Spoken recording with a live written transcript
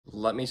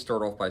let me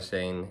start off by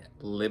saying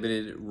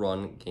limited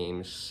run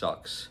games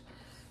sucks.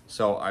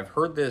 So I've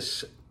heard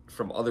this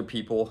from other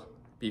people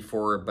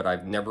before, but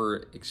I've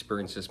never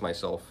experienced this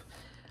myself.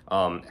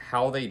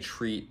 How they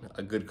treat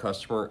a good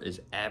customer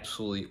is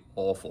absolutely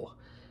awful.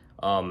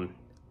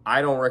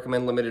 I don't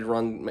recommend limited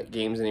run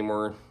games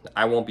anymore.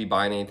 I won't be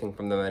buying anything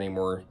from them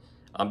anymore.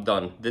 I'm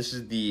done. This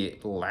is the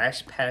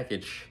last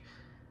package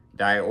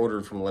that I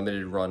ordered from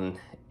limited run,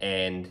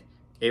 and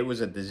it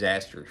was a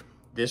disaster.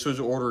 This was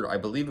ordered, I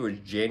believe it was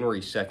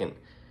January 2nd.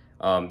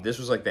 This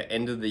was like the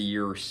end of the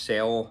year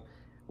sale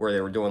where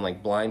they were doing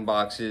like blind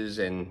boxes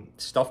and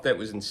stuff that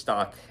was in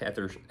stock at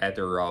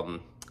their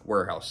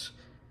warehouse.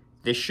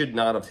 This should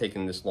not have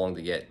taken this long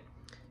to get.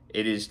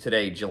 It is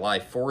today, July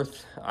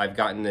 4th. I've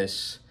gotten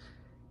this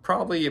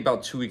probably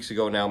about 2 weeks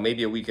ago now,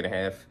 maybe a week and a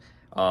half.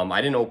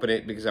 I didn't open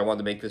it because I wanted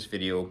to make this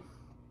video,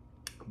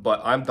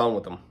 but I'm done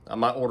with them. I'm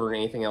not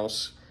ordering anything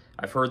else.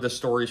 I've heard the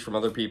stories from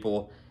other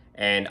people,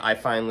 and I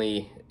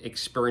finally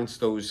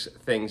experienced those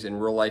things in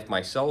real life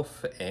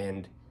myself,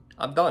 and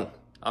I'm done.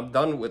 I'm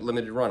done with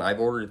limited run. I've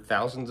ordered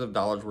thousands of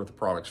dollars worth of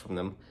products from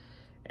them,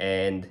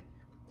 and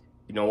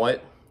you know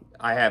what?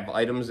 I have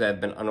items that have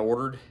been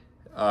unordered,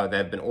 that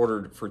have been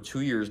ordered for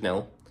 2 years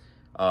now.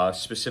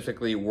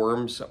 Specifically,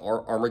 Worms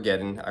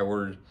Armageddon, I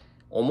ordered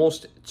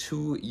almost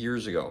 2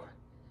 years ago,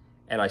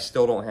 and I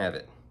still don't have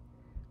it.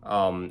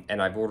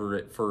 And I've ordered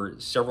it for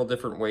several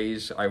different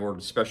ways. I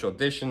ordered special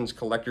editions,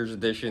 collector's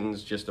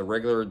editions, just the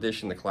regular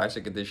edition, the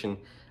classic edition.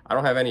 I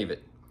don't have any of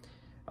it.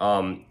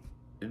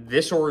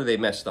 This order, they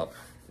messed up.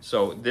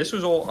 So this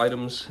was all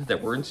items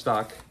that were in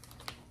stock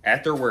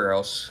at their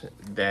warehouse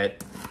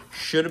that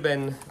should have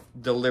been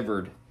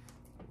delivered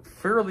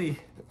fairly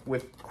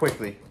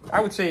quickly. I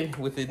would say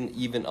within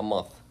even a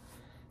month.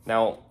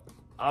 Now,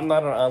 I'm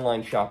not an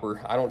online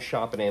shopper. I don't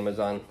shop at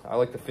Amazon. I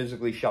like to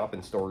physically shop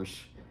in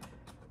stores.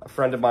 A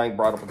friend of mine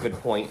brought up a good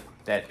point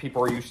that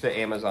people are used to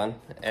Amazon,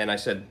 and I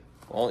said,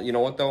 well, you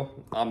know what though?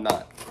 I'm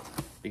not,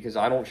 because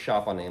I don't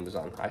shop on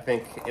Amazon. I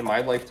think in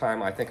my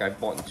lifetime, I think I've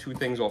bought 2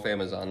 things off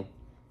Amazon.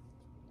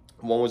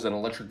 One was an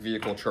electric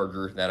vehicle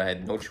charger that I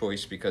had no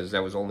choice because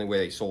that was the only way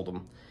they sold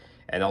them.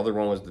 And the other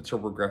one was the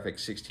TurboGrafx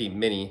 16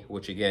 Mini,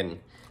 which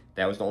again,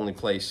 that was the only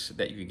place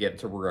that you could get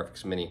a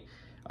TurboGrafx Mini.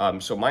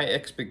 So my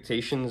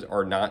expectations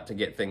are not to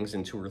get things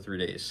in 2 or 3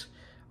 days.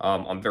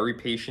 I'm very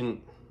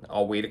patient.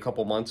 I'll wait a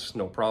couple months,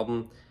 no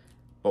problem.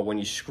 But when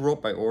you screw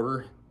up my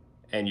order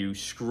and you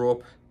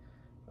screw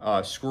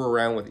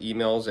around with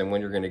emails and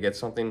when you're going to get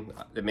something,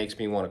 it makes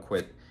me want to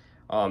quit.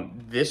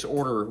 This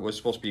order was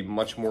supposed to be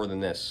much more than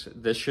this.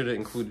 This should have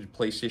included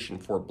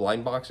PlayStation 4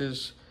 blind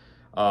boxes,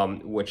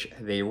 which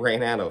they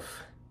ran out of.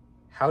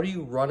 How do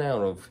you run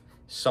out of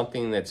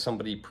something that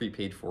somebody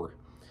prepaid for?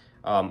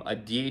 A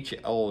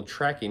DHL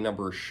tracking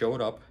number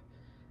showed up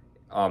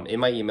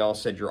in my email,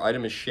 said your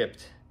item is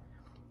shipped.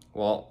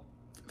 Well,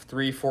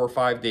 3, 4,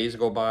 5 days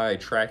go by, I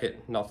track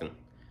it, nothing.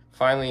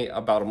 Finally,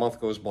 about a month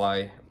goes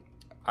by,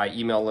 I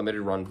email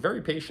Limited Run,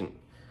 very patient.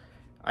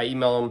 I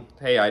email them,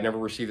 hey, I never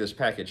received this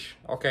package.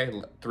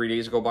 Okay, 3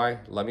 days go by,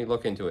 let me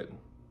look into it.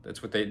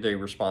 That's what they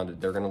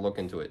responded, they're gonna look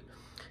into it.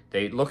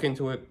 They look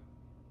into it,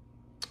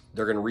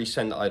 they're gonna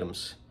resend the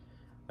items.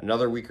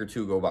 Another week or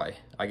 2 go by.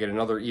 I get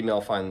another email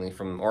finally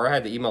from, or I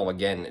had to email them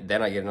again,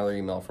 then I get another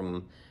email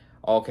from,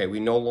 okay, we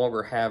no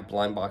longer have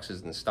blind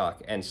boxes in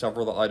stock, and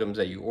several of the items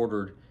that you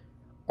ordered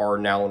are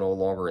now no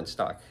longer in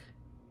stock.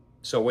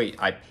 So wait,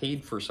 I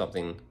paid for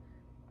something,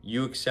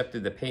 you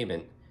accepted the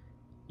payment,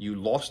 you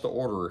lost the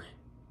order,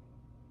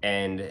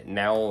 and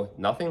now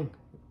nothing?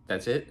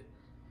 That's it?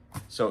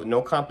 So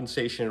no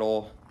compensation at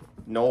all,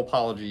 no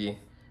apology,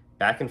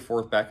 back and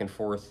forth, back and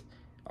forth.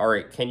 All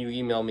right, can you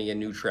email me a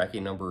new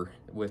tracking number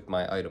with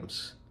my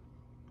items?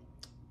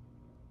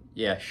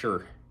 Yeah,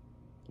 sure.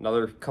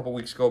 Another couple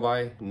weeks go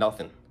by,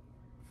 nothing.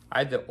 I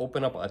had to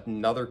open up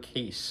another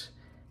case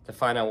to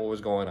find out what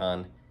was going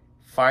on.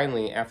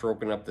 Finally, after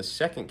opening up the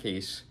second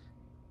case,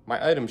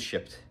 my items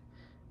shipped,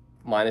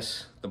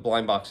 minus the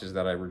blind boxes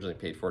that I originally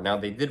paid for. Now,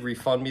 they did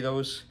refund me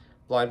those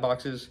blind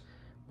boxes,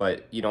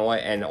 but you know what?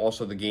 And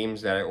also the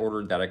games that I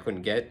ordered that I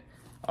couldn't get,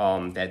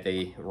 that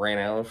they ran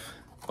out of.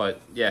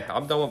 But yeah,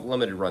 I'm done with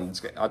limited run.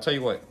 I'll tell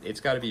you what,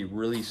 it's got to be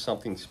really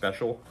something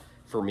special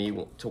for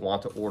me to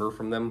want to order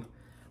from them.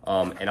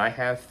 And I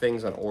have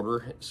things on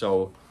order,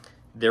 so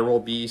there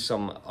will be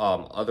some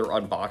other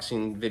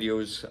unboxing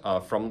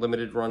videos from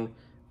limited run,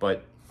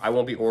 but I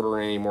won't be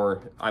ordering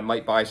anymore. I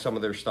might buy some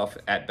of their stuff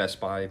at Best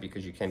Buy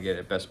because you can get it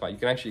at Best Buy. You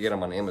can actually get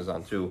them on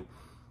Amazon too.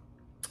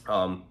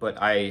 But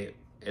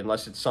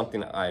unless it's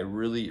something I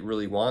really,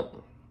 really want,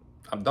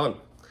 I'm done.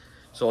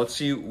 So let's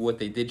see what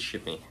they did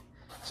ship me.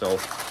 So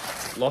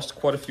lost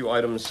quite a few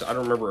items. I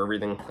don't remember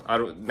everything.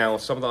 Now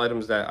some of the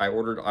items that I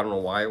ordered, I don't know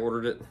why I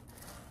ordered it.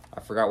 I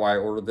forgot why I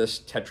ordered this,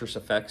 Tetris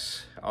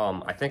Effects.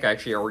 I think I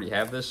actually already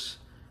have this.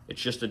 It's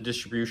just a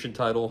distribution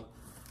title,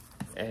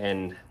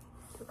 and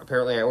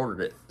apparently I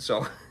ordered it.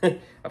 So,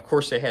 of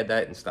course they had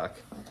that in stock.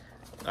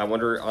 I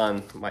wonder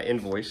on my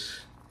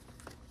invoice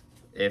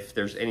if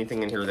there's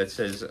anything in here that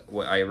says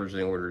what I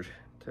originally ordered.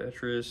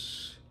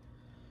 Tetris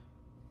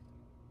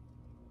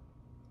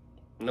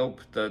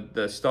Nope,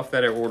 the stuff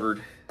that I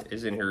ordered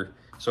is in here.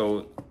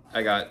 So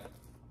I got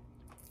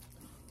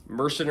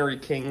Mercenary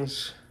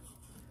Kings.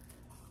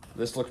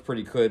 This looks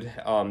pretty good.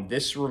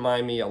 This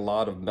reminds me a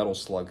lot of Metal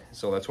Slug,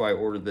 so that's why I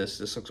ordered this.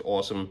 This looks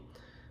awesome.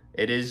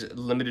 It is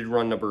limited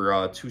run number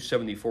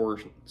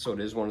 274, so it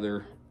is one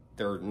of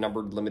their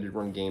numbered limited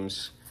run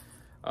games.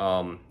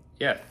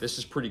 Yeah, this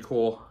is pretty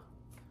cool.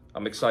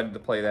 I'm excited to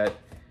play that.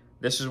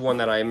 This is one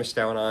that I missed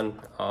out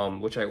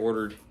on, which I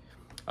ordered.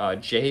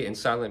 Jay and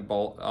Silent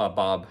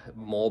Bob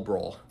Mall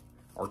Brawl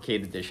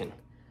Arcade Edition.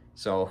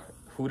 So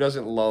who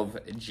doesn't love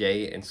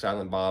Jay and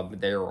Silent Bob?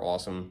 They are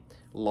awesome.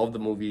 Love the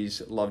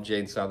movies, love Jay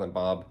and Silent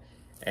Bob,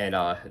 and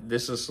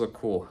this just look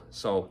cool.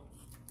 So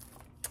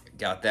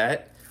got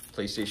that.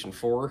 PlayStation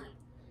 4.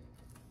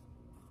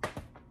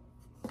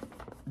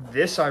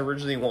 This I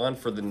originally wanted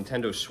for the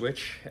Nintendo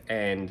Switch,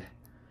 and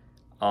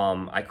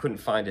I couldn't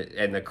find it.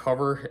 And the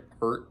cover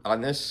art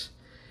on this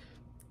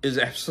is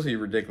absolutely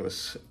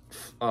ridiculous.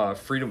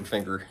 Freedom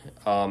Finger.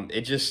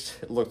 It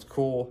just looked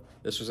cool.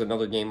 This was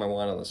another game I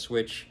wanted on the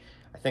Switch.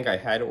 I think I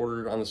had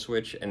ordered on the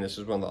Switch, and this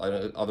is one of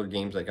the other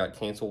games that got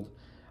canceled.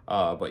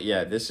 But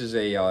yeah, this is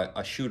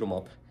a shoot 'em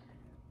up.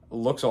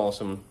 Looks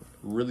awesome.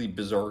 Really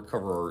bizarre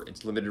cover art.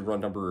 It's limited run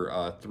number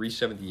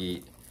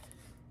 378,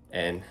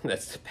 and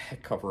that's the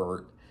back cover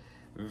art.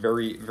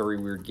 Very, very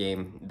weird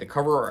game. The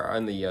cover art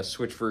on the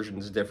Switch version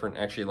is different.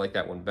 Actually, I like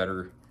that one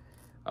better.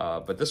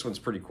 But this one's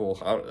pretty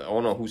cool. I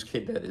don't know whose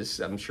kid that is.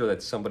 I'm sure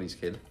that's somebody's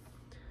kid.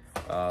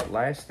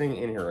 Last thing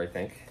in here, I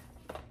think,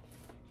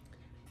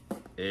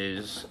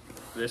 is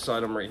this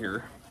item right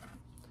here.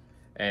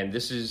 And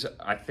this is,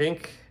 I don't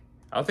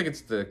think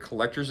it's the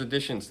collector's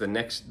edition. It's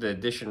the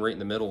edition right in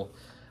the middle.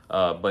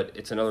 But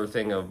it's another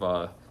thing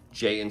of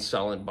Jay and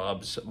Silent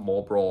Bob's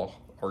Mall Brawl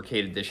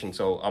Arcade Edition.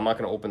 So I'm not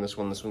going to open this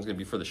one. This one's going to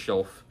be for the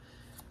shelf.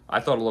 I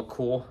thought it looked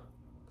cool.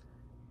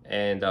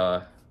 And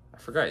I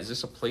forgot, is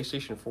this a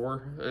PlayStation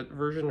 4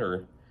 version,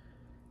 or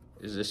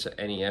is this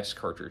an NES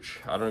cartridge?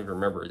 I don't even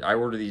remember. I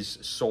ordered these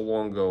so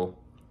long ago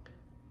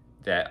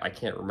that I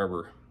can't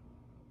remember.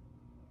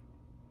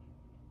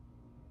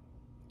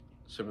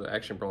 Similar to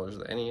Action Brawlers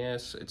of the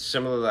NES. It's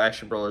similar to the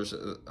Action Brawlers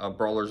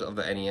of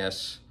the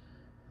NES.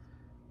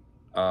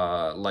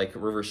 Like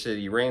River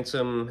City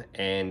Ransom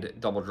and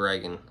Double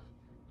Dragon.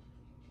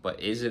 But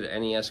is it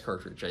an NES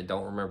cartridge? I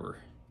don't remember.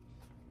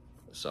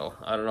 So,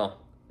 I don't know.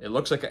 It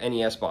looks like an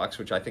NES box,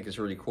 which I think is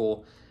really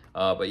cool.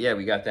 But yeah,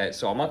 we got that.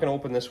 So I'm not going to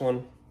open this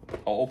one.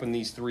 I'll open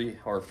these 3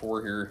 or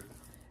 4 here.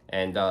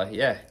 And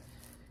yeah.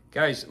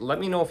 Guys, let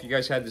me know if you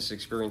guys had this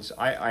experience.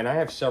 I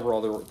have several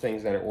other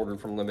things that I ordered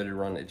from Limited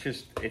Run.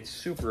 It's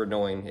super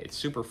annoying. It's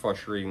super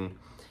frustrating.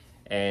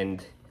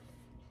 And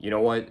you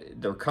know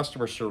what? Their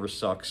customer service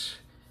sucks.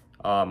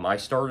 I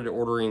started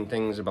ordering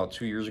things about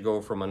 2 years ago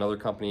from another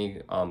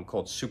company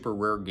called Super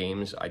Rare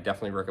Games. I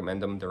definitely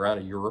recommend them. They're out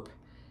of Europe.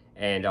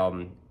 And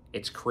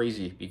it's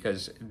crazy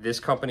because this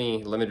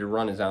company, Limited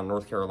Run, is out in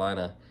North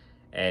Carolina.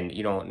 And,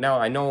 you know, now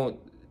I know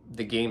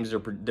the games,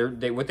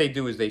 what they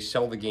do is they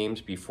sell the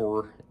games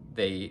before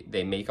they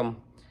make them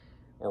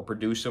or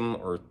produce them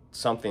or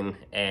something.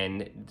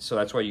 And so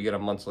that's why you get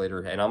them months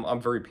later. And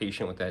I'm very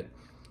patient with that.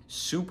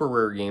 Super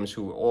Rare Games,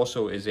 who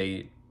also is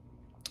a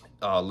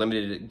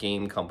limited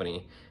game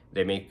company.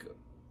 They make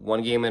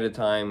one game at a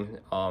time.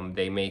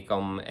 They make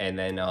them and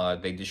then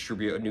they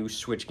distribute a new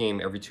Switch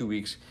game every 2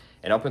 weeks.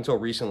 And up until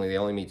recently, they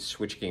only made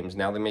Switch games.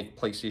 Now they make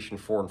PlayStation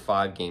 4 and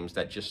 5 games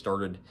that just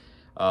started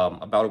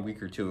about a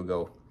week or 2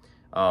 ago.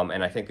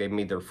 And I think they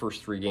made their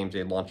first 3 games.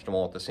 They launched them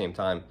all at the same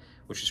time,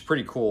 which is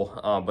pretty cool.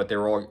 But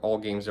they're all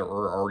games that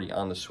were already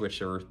on the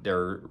Switch.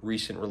 They're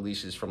recent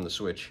releases from the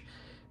Switch.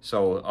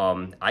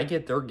 So I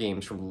get their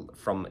games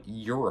from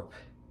Europe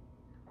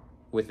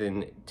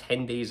within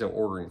 10 days of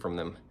ordering from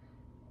them.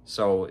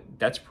 So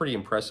that's pretty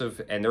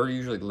impressive. And they're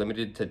usually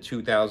limited to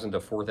 2,000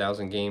 to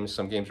 4,000 games.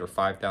 Some games are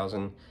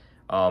 5,000.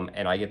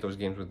 And I get those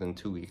games within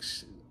 2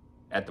 weeks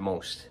at the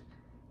most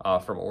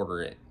from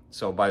ordering it.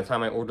 So by the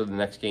time I order the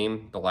next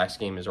game, the last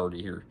game is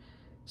already here.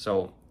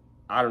 So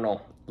I don't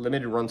know.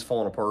 Limited Run's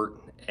falling apart.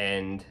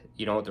 And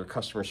you know what? Their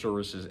customer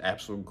service is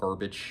absolute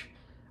garbage.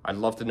 I'd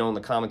love to know in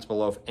the comments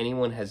below if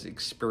anyone has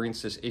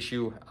experienced this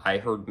issue. I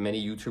heard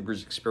many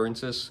YouTubers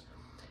experience this.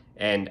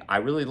 And I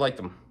really liked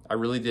them. I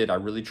really did. I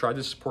really tried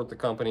to support the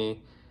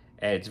company.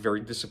 And it's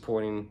very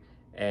disappointing.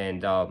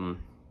 And I'm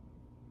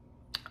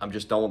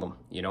just done with them.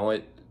 You know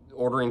what?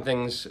 Ordering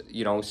things,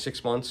 you know,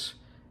 6 months,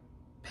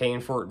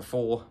 paying for it in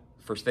full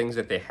for things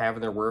that they have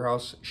in their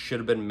warehouse should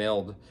have been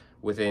mailed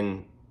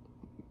within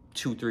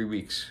 2-3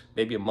 weeks,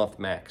 maybe a month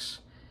max.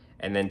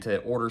 And then to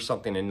order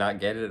something and not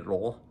get it at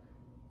all,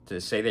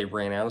 to say they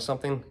ran out of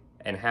something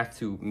and have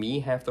to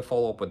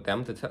follow up with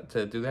them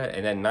to do that,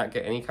 and then not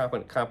get any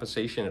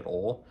compensation at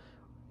all,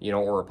 you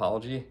know, or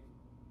apology,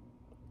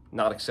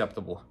 not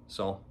acceptable.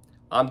 So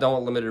I'm done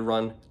with Limited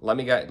Run. Let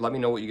me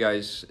know what you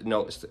guys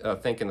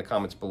think in the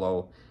comments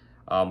below.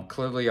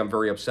 Clearly, I'm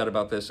very upset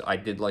about this. I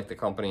did like the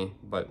company,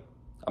 but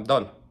I'm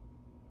done.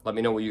 Let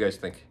me know what you guys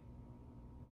think.